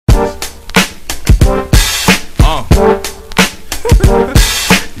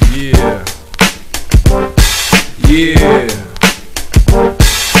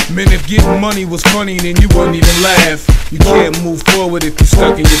getting money was funny, then you wouldn't even laugh. You can't move forward if you're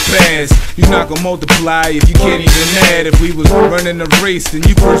stuck in your past. You're not gonna multiply if you can't even add. If we was running a race, then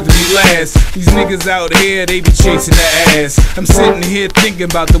you first to be last. These niggas out here, they be chasing the ass. I'm sitting here thinking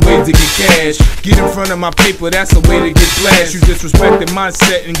about the ways to get cash. Get in front of my paper, that's the way to get flash. You disrespect the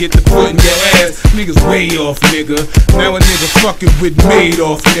mindset and get the foot in your ass. Niggas way off, nigga. Now a nigga fucking with made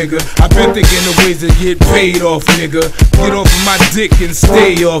off, nigga. I've been thinking of ways to get paid off, nigga. Get off of my dick and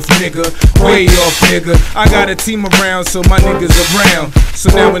stay off, nigga. Way off, nigga. I got a team around, so my niggas around. So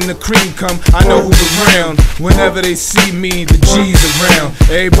now when the cream come, I know who's around. Whenever they see me, the G's around.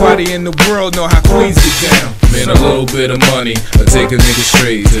 Everybody in the world know how Queens get down. Man, a little bit of money, I'll take a nigga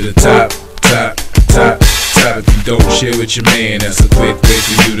straight to the top, top, top, top. If you don't share with your man, that's a quick way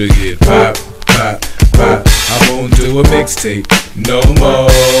for you to get pop, pop, pop. I won't do a mixtape no more,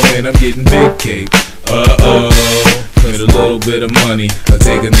 and I'm getting big cake. With a little bit of money, I'll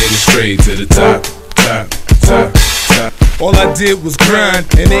take a nigga straight to the top, top, top, top. All I did was grind,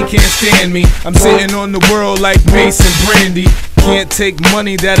 and they can't stand me. I'm sitting on the world like Mason Brandy. Can't take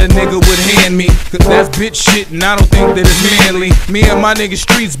money that a nigga would hand me, cause that's bitch shit and I don't think that it's manly. Me and my nigga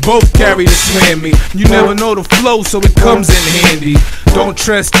Streets both carry the slammy. You never know the flow, so it comes in handy. Don't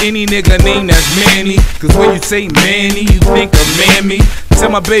trust any nigga name that's Manny, cause when you say Manny, you think of Mammy. Tell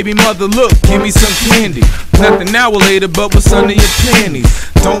my baby mother, look, give me some candy. Nothing an hour later, but what's under your panties?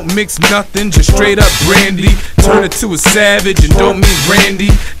 Don't mix nothing, just straight up brandy. Turn it to a savage and don't mean Randy.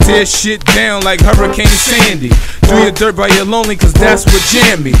 Tear shit down like Hurricane Sandy. Do your dirt by your lonely, cause that's what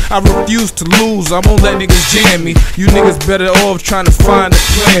jam me. I refuse to lose, I won't let niggas jam me. You niggas better off trying to find a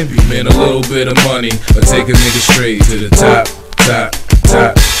plan B. Man, a little bit of money, I'll take a nigga straight to the top, top,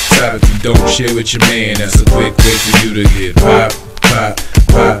 top, top. If you don't share with your man, that's a quick way for you to get pop, pop,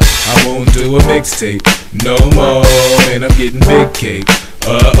 pop. I won't do a mixtape no more, and I'm getting big cake.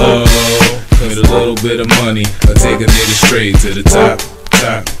 With a little bit of money, I'll take a nigga straight to the top,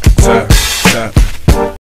 top, top, top.